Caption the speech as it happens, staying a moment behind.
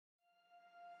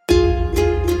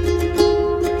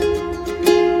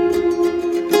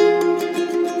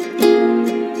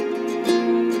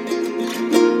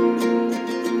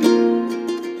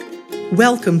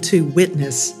Welcome to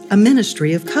Witness, a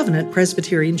ministry of Covenant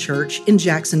Presbyterian Church in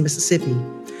Jackson, Mississippi.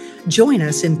 Join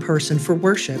us in person for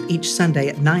worship each Sunday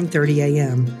at 9:30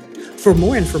 a.m. For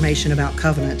more information about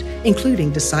Covenant,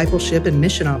 including discipleship and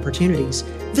mission opportunities,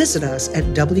 visit us at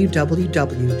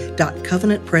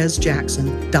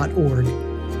www.covenantpresjackson.org.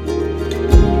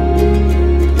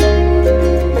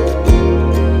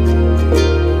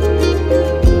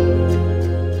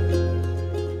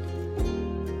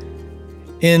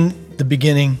 In the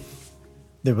beginning,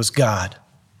 there was God,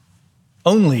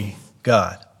 only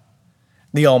God,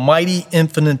 the almighty,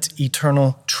 infinite,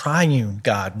 eternal, triune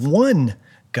God, one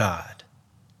God,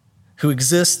 who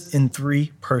exists in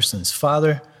three persons,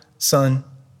 Father, Son,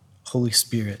 Holy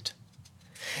Spirit.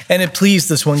 And it pleased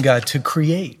this one God to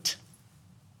create.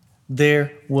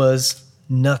 There was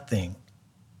nothing.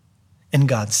 And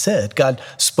God said, God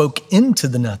spoke into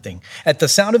the nothing. At the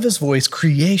sound of his voice,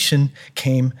 creation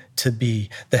came to be.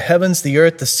 The heavens, the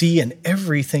earth, the sea, and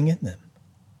everything in them.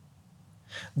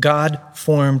 God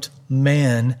formed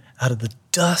man out of the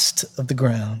dust of the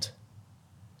ground.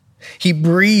 He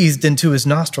breathed into his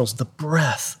nostrils the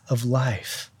breath of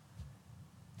life.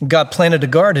 God planted a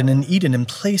garden in Eden and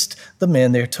placed the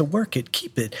man there to work it,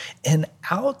 keep it. And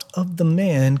out of the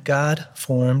man, God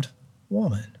formed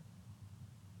woman.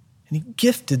 And he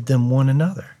gifted them one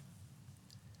another.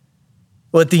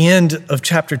 Well, at the end of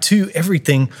chapter 2,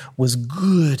 everything was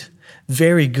good,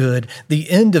 very good.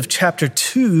 The end of chapter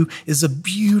 2 is a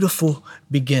beautiful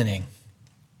beginning.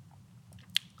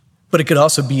 But it could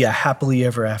also be a happily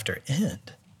ever after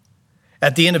end.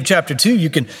 At the end of chapter 2, you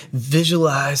can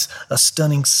visualize a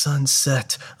stunning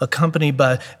sunset accompanied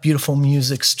by beautiful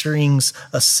music, strings,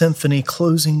 a symphony,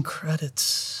 closing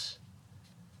credits.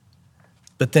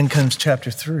 But then comes chapter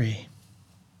 3.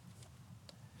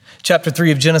 Chapter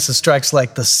 3 of Genesis strikes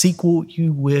like the sequel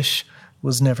you wish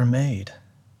was never made.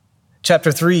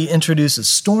 Chapter 3 introduces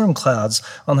storm clouds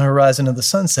on the horizon of the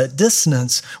sunset,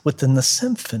 dissonance within the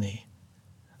symphony.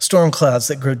 Storm clouds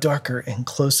that grow darker and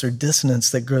closer,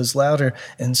 dissonance that grows louder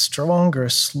and stronger,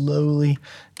 slowly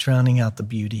drowning out the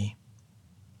beauty.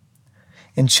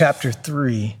 In chapter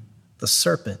 3, the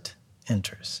serpent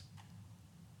enters.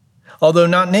 Although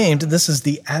not named, this is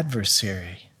the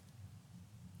adversary.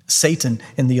 Satan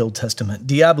in the Old Testament,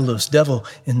 Diabolos, devil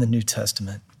in the New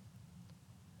Testament.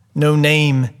 No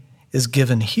name is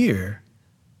given here,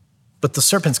 but the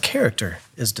serpent's character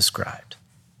is described.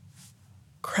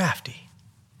 Crafty,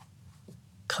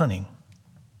 cunning,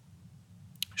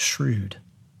 shrewd.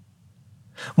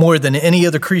 More than any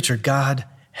other creature God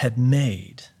had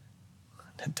made.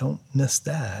 And don't miss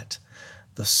that.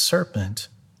 The serpent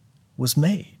was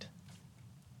made.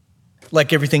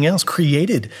 Like everything else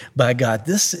created by God,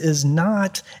 this is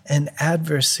not an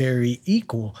adversary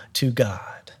equal to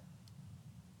God.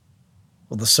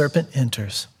 Well, the serpent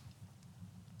enters,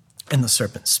 and the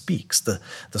serpent speaks. The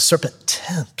serpent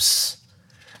tempts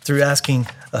through asking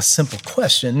a simple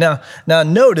question. Now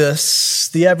notice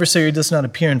the adversary does not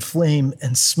appear in flame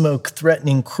and smoke,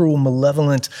 threatening, cruel,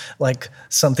 malevolent, like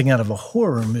something out of a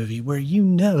horror movie where you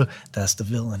know that's the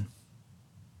villain.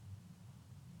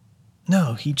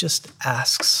 No, he just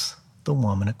asks the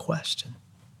woman a question.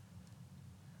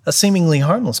 A seemingly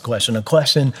harmless question, a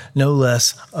question no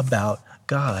less about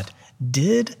God.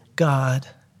 Did God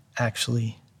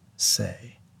actually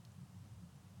say?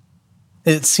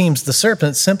 It seems the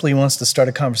serpent simply wants to start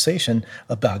a conversation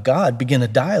about God, begin a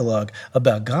dialogue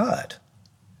about God.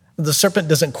 The serpent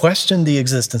doesn't question the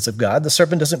existence of God. The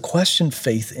serpent doesn't question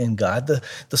faith in God.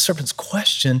 The serpent's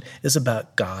question is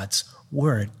about God's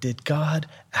word. Did God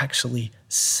actually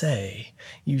say,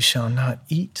 "You shall not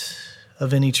eat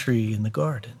of any tree in the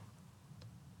garden"?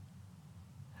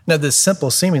 Now, this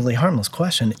simple, seemingly harmless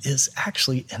question is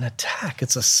actually an attack.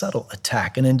 It's a subtle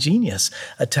attack, an ingenious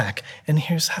attack. And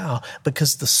here's how.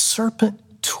 Because the serpent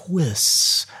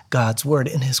twists God's word.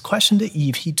 In his question to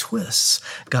Eve, he twists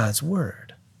God's word.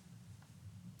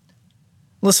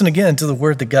 Listen again to the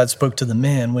word that God spoke to the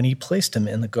man when he placed him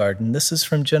in the garden. This is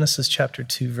from Genesis chapter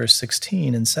 2, verse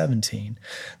 16 and 17.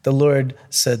 The Lord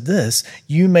said this,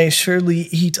 "You may surely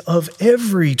eat of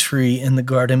every tree in the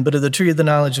garden, but of the tree of the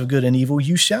knowledge of good and evil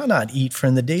you shall not eat, for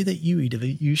in the day that you eat of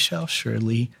it, you shall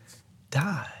surely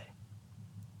die."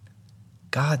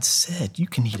 God said you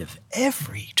can eat of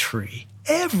every tree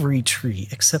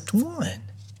except one.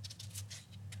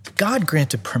 God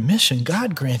granted permission.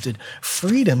 God granted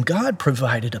freedom. God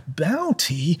provided a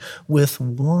bounty with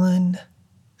one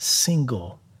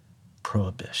single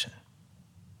prohibition.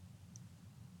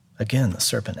 Again, the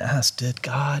serpent asked, did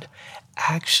God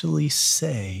actually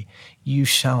say, "You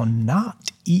shall not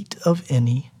eat of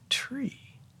any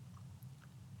tree"?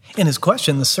 In his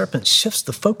question, the serpent shifts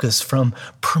the focus from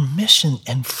permission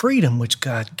and freedom which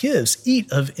God gives,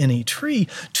 eat of any tree,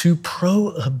 to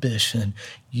prohibition,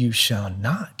 you shall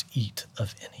not eat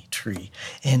of any tree.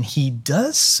 And he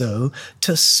does so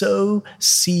to sow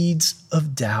seeds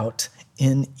of doubt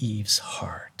in Eve's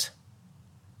heart,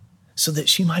 so that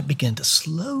she might begin to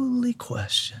slowly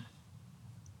question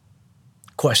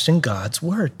God's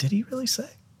word. Did he really say?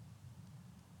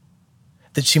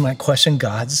 That she might question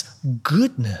God's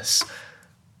goodness.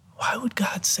 Why would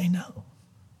God say no?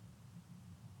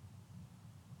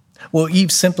 Well,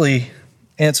 Eve simply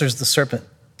answers the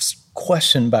serpent's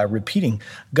question by repeating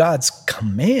God's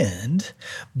command,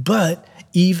 but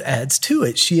Eve adds to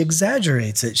it. She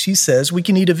exaggerates it. She says, we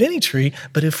can eat of any tree,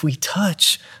 but if we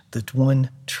touch the one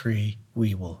tree,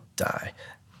 we will die.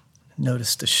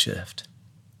 Notice the shift.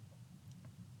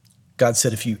 God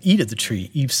said, if you eat of the tree.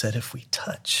 Eve said, if we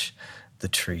touch the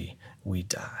tree, we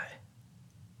die.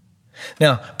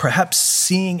 Now, perhaps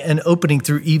seeing an opening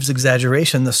through Eve's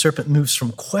exaggeration, the serpent moves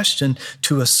from question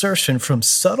to assertion, from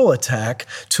subtle attack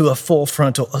to a full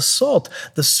frontal assault.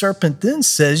 The serpent then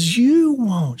says, you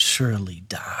won't surely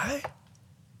die.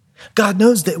 God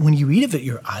knows that when you eat of it,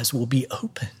 your eyes will be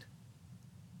open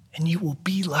and you will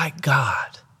be like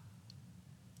God,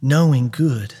 knowing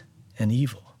good and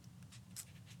evil.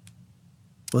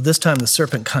 Well, this time the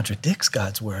serpent contradicts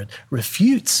God's word,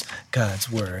 refutes God's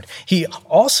word. He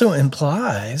also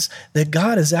implies that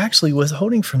God is actually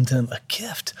withholding from them a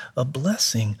gift, a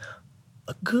blessing,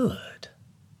 a good.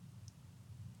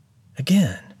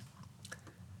 Again,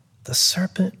 the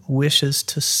serpent wishes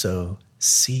to sow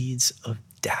seeds of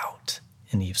doubt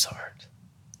in Eve's heart,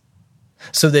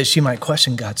 so that she might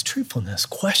question God's truthfulness,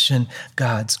 question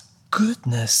God's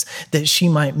goodness, that she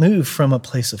might move from a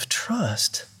place of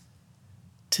trust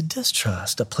to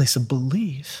distrust, a place of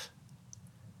belief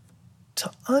to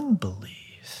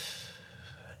unbelief,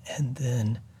 and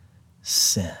then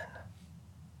sin.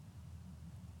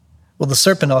 Well, the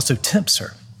serpent also tempts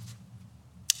her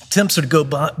to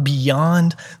go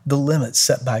beyond the limits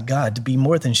set by God, to be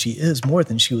more than she is, more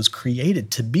than she was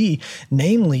created to be,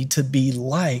 namely to be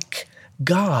like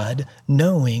God,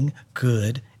 knowing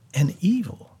good and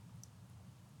evil.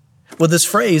 Well, this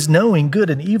phrase, knowing good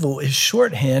and evil, is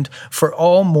shorthand for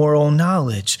all moral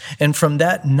knowledge. And from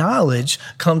that knowledge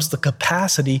comes the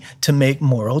capacity to make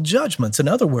moral judgments. In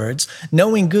other words,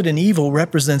 knowing good and evil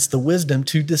represents the wisdom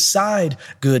to decide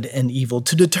good and evil,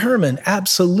 to determine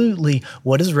absolutely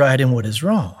what is right and what is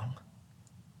wrong.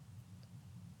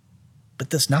 But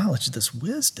this knowledge, this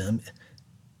wisdom,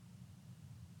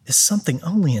 is something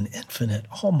only an infinite,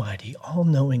 almighty,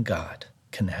 all-knowing God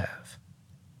can have.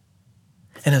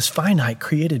 And as finite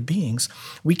created beings,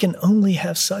 we can only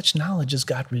have such knowledge as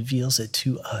God reveals it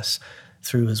to us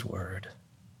through his word.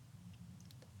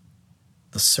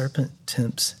 The serpent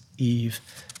tempts Eve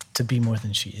to be more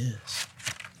than she is.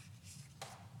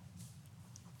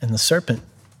 And the serpent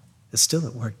is still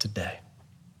at work today.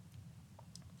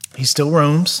 He still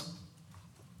roams.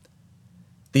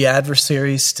 The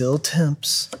adversary still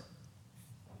tempts.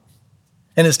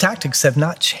 And his tactics have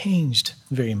not changed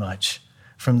very much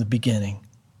from the beginning.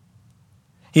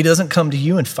 He doesn't come to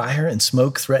you in fire and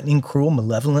smoke, threatening, cruel,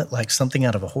 malevolent, like something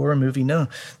out of a horror movie. No,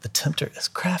 the tempter is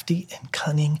crafty and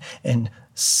cunning and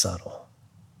subtle.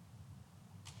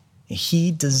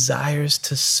 He desires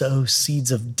to sow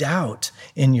seeds of doubt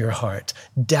in your heart,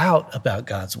 doubt about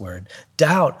God's word,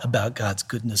 doubt about God's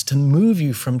goodness, to move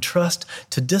you from trust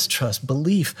to distrust,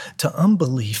 belief to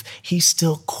unbelief. He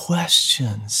still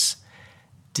questions,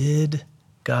 did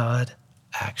God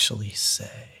actually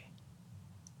say?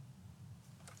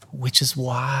 Which is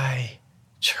why,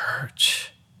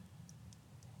 church,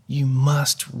 you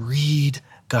must read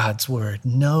God's word,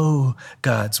 know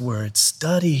God's word,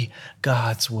 study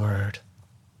God's word.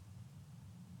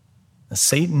 And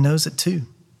Satan knows it too.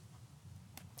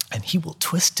 And he will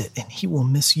twist it, and he will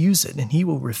misuse it, and he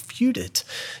will refute it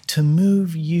to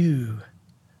move you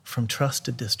from trust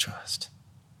to distrust.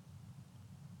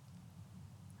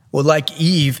 Well, like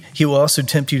Eve, he will also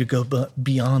tempt you to go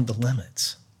beyond the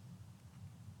limits,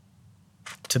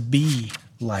 to be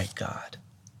like God,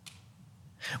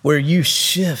 where you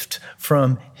shift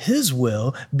from his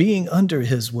will, being under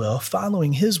his will,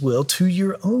 following his will, to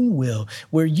your own will,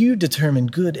 where you determine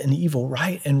good and evil,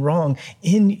 right and wrong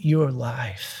in your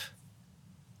life,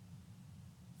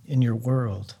 in your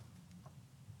world.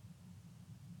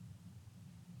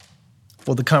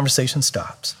 Well, the conversation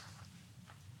stops.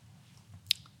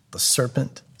 The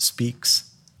serpent speaks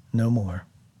no more.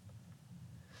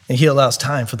 And he allows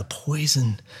time for the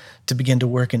poison to begin to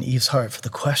work in Eve's heart, for the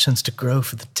questions to grow,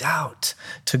 for the doubt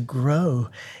to grow.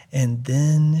 And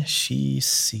then she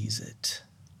sees it.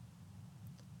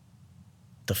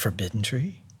 The forbidden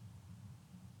tree,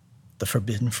 the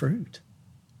forbidden fruit.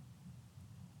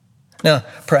 Now,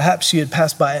 perhaps she had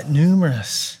passed by it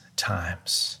numerous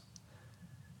times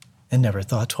and never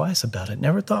thought twice about it,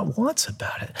 never thought once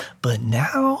about it. But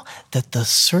now that the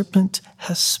serpent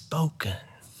has spoken,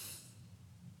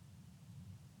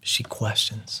 she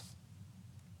questions.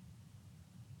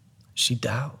 She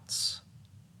doubts.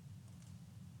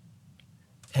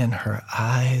 And her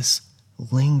eyes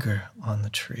linger on the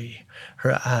tree.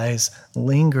 Her eyes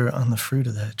linger on the fruit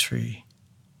of that tree.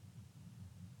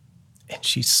 And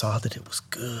she saw that it was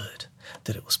good,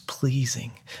 that it was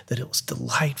pleasing, that it was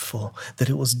delightful, that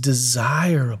it was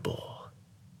desirable.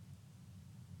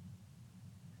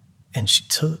 And she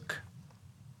took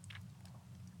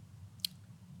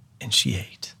and she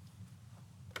ate.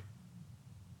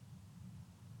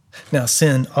 Now,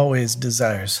 sin always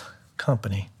desires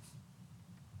company.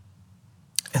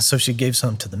 And so she gave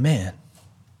some to the man.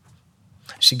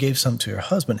 She gave some to her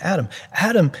husband, Adam.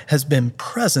 Adam has been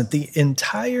present the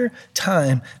entire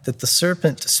time that the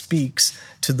serpent speaks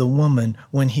to the woman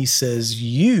when he says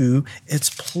you, it's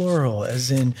plural,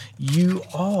 as in you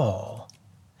all.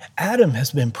 Adam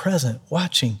has been present,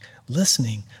 watching,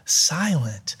 listening,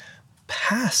 silent,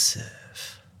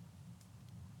 passive,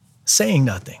 saying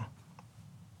nothing,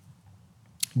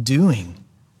 doing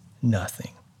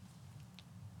nothing.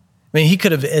 I mean, he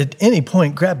could have at any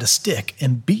point grabbed a stick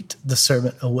and beat the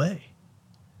serpent away.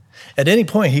 At any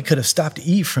point, he could have stopped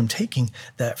Eve from taking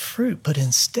that fruit, but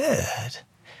instead,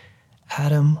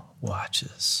 Adam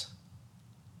watches.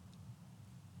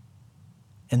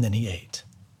 And then he ate.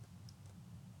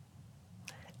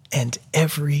 And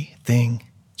everything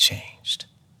changed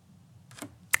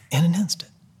in an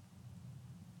instant.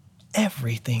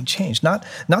 Everything changed. Not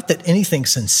that anything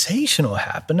sensational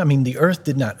happened. I mean, the earth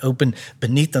did not open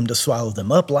beneath them to swallow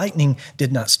them up. Lightning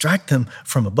did not strike them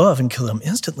from above and kill them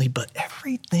instantly, but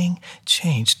everything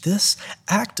changed. This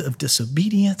act of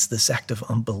disobedience, this act of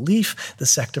unbelief,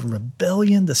 this act of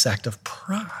rebellion, this act of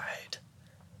pride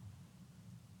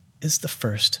is the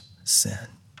first sin.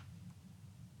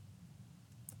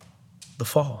 The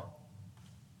fall.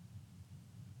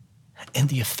 And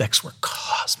the effects were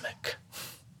cosmic.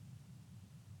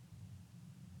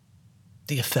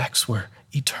 The effects were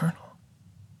eternal.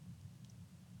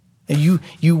 And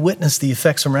you witness the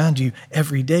effects around you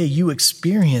every day. You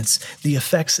experience the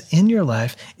effects in your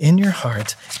life, in your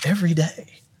heart, every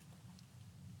day.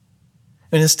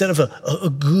 And instead of a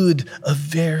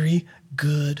very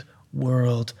good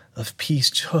world of peace,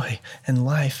 joy, and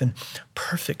life, and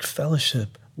perfect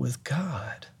fellowship with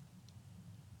God,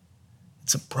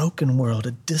 it's a broken world,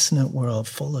 a dissonant world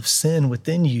full of sin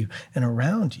within you and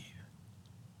around you.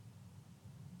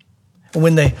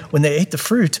 When they ate the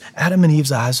fruit, Adam and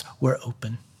Eve's eyes were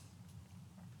open.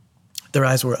 Their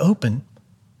eyes were open.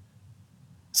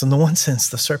 So in the one sense,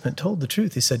 the serpent told the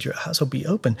truth. He said, your eyes will be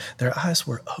open. Their eyes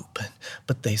were open,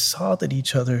 but they saw that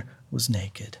each other was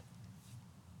naked.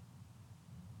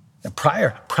 And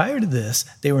prior to this,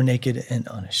 they were naked and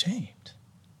unashamed.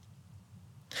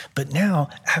 But now,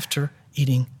 after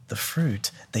eating the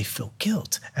fruit, they feel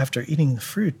guilt. After eating the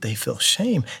fruit, they feel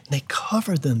shame. And they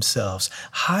cover themselves,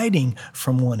 hiding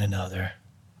from one another.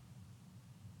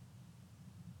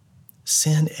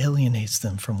 Sin alienates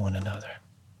them from one another.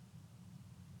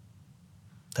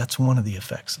 That's one of the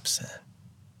effects of sin.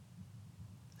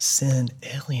 Sin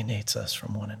alienates us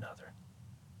from one another.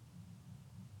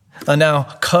 Now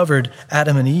covered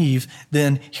Adam and Eve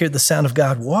then hear the sound of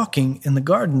God walking in the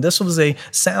garden. This was a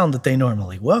sound that they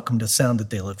normally welcomed, a sound that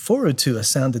they looked forward to, a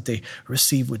sound that they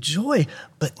received with joy.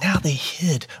 But now they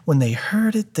hid. When they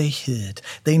heard it, they hid.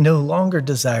 They no longer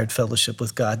desired fellowship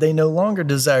with God. They no longer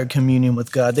desired communion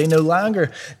with God. They no longer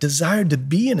desired to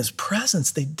be in his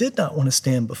presence. They did not want to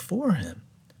stand before him.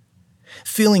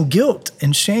 Feeling guilt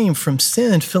and shame from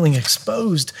sin, feeling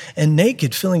exposed and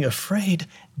naked, feeling afraid,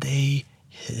 they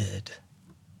hid.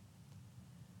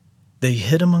 They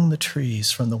hid among the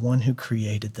trees from the one who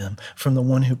created them, from the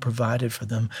one who provided for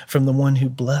them, from the one who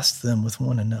blessed them with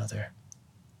one another.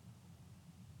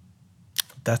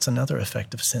 That's another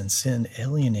effect of sin. Sin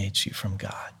alienates you from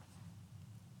God.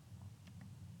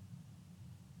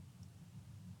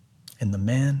 And the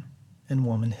man and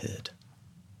woman hid.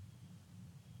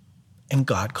 And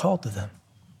God called to them.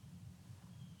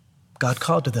 God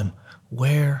called to them,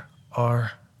 where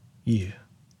are you?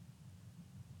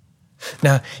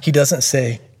 Now, he doesn't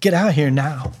say, get out here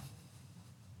now.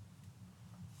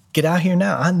 Get out here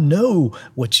now. I know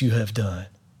what you have done.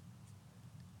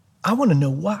 I want to know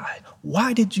why.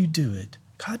 Why did you do it?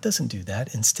 God doesn't do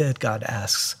that. Instead, God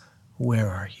asks, where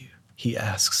are you? He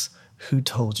asks, who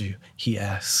told you? He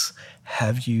asks,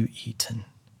 have you eaten?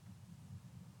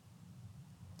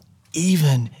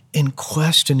 Even in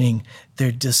questioning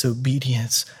their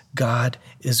disobedience, God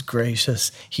is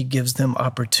gracious. He gives them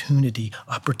opportunity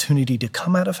to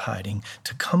come out of hiding,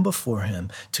 to come before him,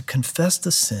 to confess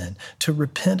the sin, to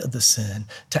repent of the sin,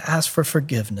 to ask for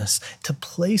forgiveness, to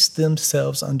place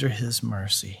themselves under his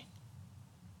mercy.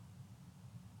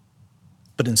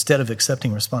 But instead of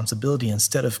accepting responsibility,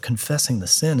 instead of confessing the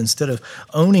sin, instead of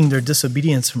owning their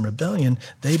disobedience and rebellion,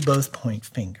 they both point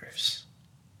fingers.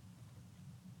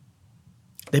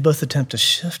 They both attempt to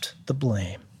shift the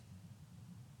blame,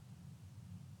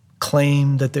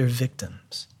 claim that they're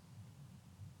victims.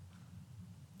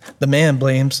 The man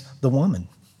blames the woman,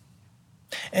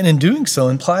 and in doing so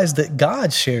implies that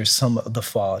God shares some of the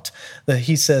fault. That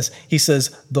he says,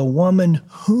 the woman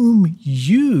whom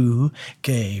you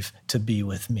gave to be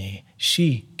with me,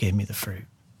 she gave me the fruit.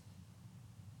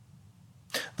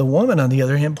 The woman, on the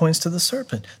other hand, points to the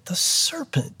serpent. The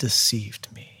serpent deceived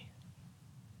me,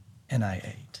 and I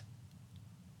ate.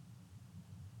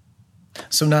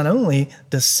 So not only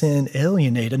does sin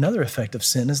alienate, another effect of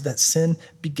sin is that sin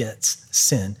begets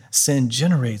sin. Sin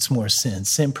generates more sin.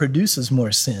 Sin produces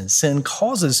more sin. Sin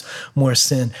causes more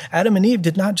sin. Adam and Eve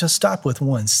did not just stop with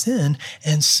one sin,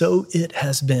 and so it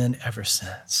has been ever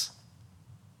since.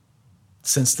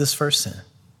 Since this first sin,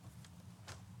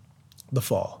 the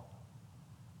fall.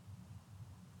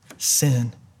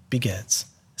 Sin begets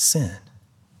sin.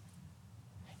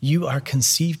 You are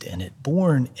conceived in it,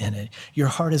 born in it. Your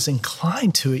heart is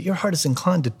inclined to it. Your heart is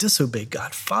inclined to disobey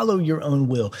God. Follow your own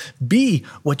will. Be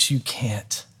what you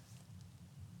can't,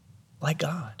 like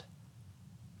God.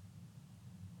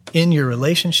 In your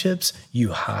relationships,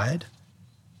 you hide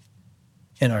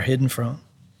and are hidden from.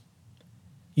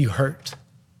 You hurt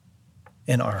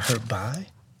and are hurt by.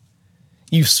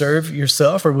 You serve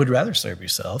yourself or would rather serve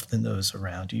yourself than those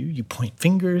around you. You point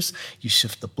fingers. You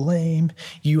shift the blame.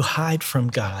 You hide from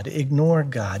God, ignore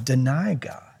God, deny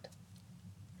God.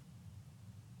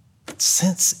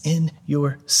 Since in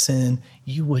your sin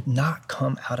you would not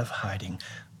come out of hiding,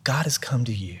 God has come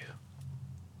to you.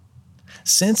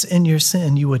 Since in your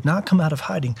sin you would not come out of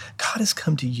hiding, God has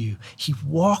come to you. He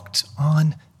walked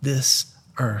on this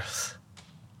earth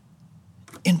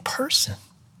in person.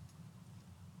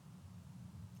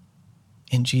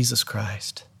 In Jesus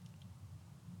Christ.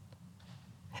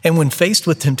 And when faced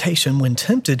with temptation, when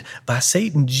tempted by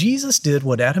Satan, Jesus did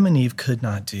what Adam and Eve could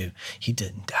not do. He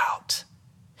didn't doubt.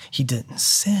 He didn't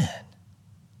sin.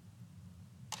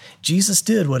 Jesus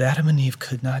did what Adam and Eve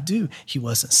could not do. He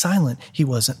wasn't silent. He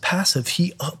wasn't passive.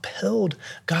 He upheld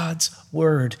God's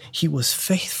word. He was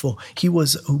faithful. He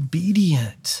was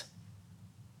obedient.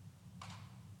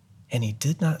 And he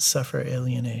did not suffer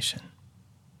alienation.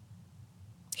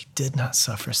 He did not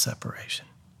suffer separation.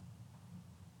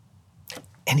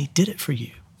 And he did it for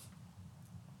you.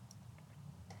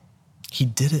 He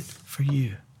did it for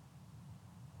you.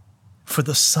 For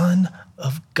the Son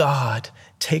of God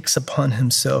takes upon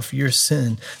himself your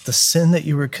sin, the sin that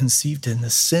you were conceived in,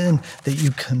 the sin that you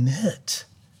commit.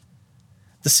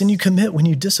 The sin you commit when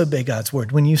you disobey God's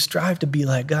word, when you strive to be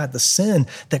like God, the sin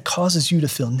that causes you to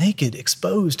feel naked,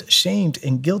 exposed, ashamed,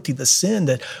 and guilty, the sin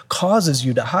that causes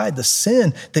you to hide, the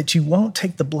sin that you won't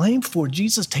take the blame for.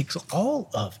 Jesus takes all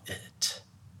of it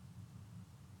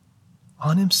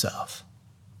on himself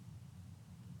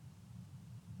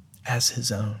as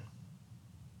his own.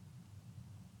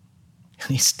 And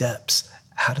he steps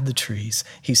out of the trees.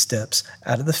 He steps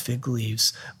out of the fig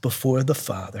leaves before the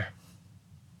Father,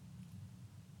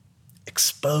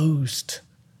 exposed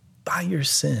by your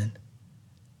sin,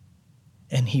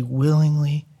 and he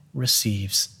willingly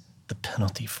receives the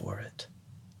penalty for it.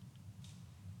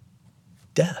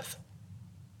 Death.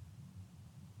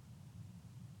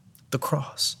 The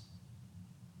cross.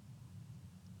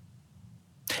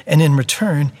 And in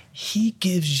return, he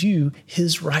gives you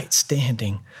his right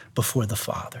standing before the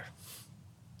Father.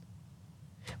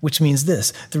 Which means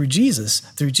this, through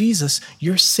Jesus,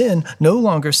 your sin no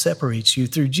longer separates you.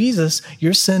 Through Jesus,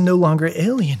 your sin no longer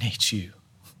alienates you.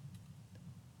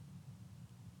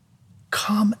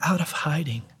 Come out of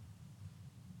hiding.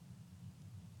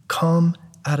 Come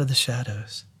out of the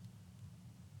shadows.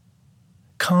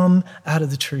 Come out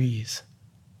of the trees.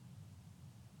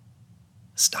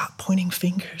 Stop pointing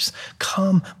fingers.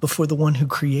 Come before the one who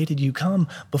created you. Come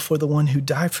before the one who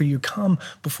died for you. Come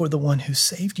before the one who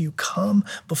saved you. Come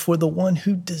before the one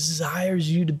who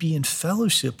desires you to be in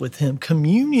fellowship with him,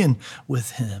 communion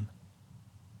with him.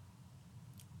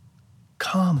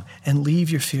 Come and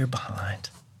leave your fear behind.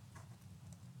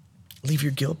 Leave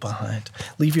your guilt behind.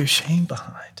 Leave your shame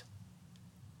behind.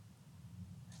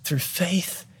 Through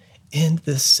faith in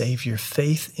this Savior,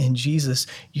 faith in Jesus,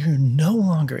 you're no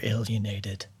longer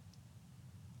alienated,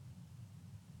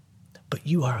 but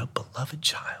you are a beloved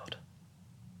child.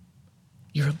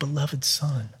 You're a beloved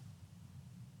son,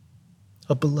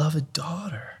 a beloved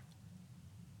daughter.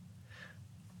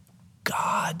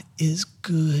 God is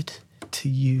good to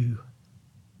you.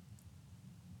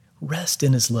 Rest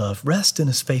in his love. Rest in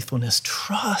his faithfulness.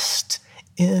 Trust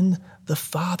in the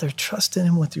Father. Trust in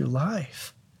him with your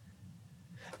life.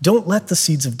 Don't let the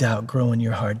seeds of doubt grow in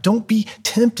your heart. Don't be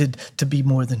tempted to be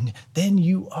more than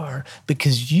you are,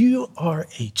 because you are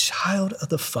a child of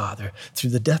the Father through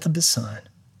the death of his Son.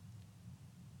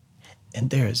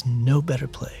 And there is no better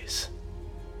place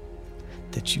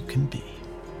that you can be.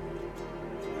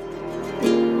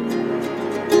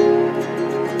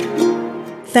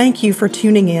 Thank you for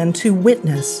tuning in to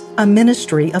Witness, a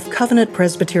ministry of Covenant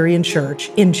Presbyterian Church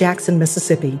in Jackson,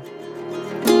 Mississippi.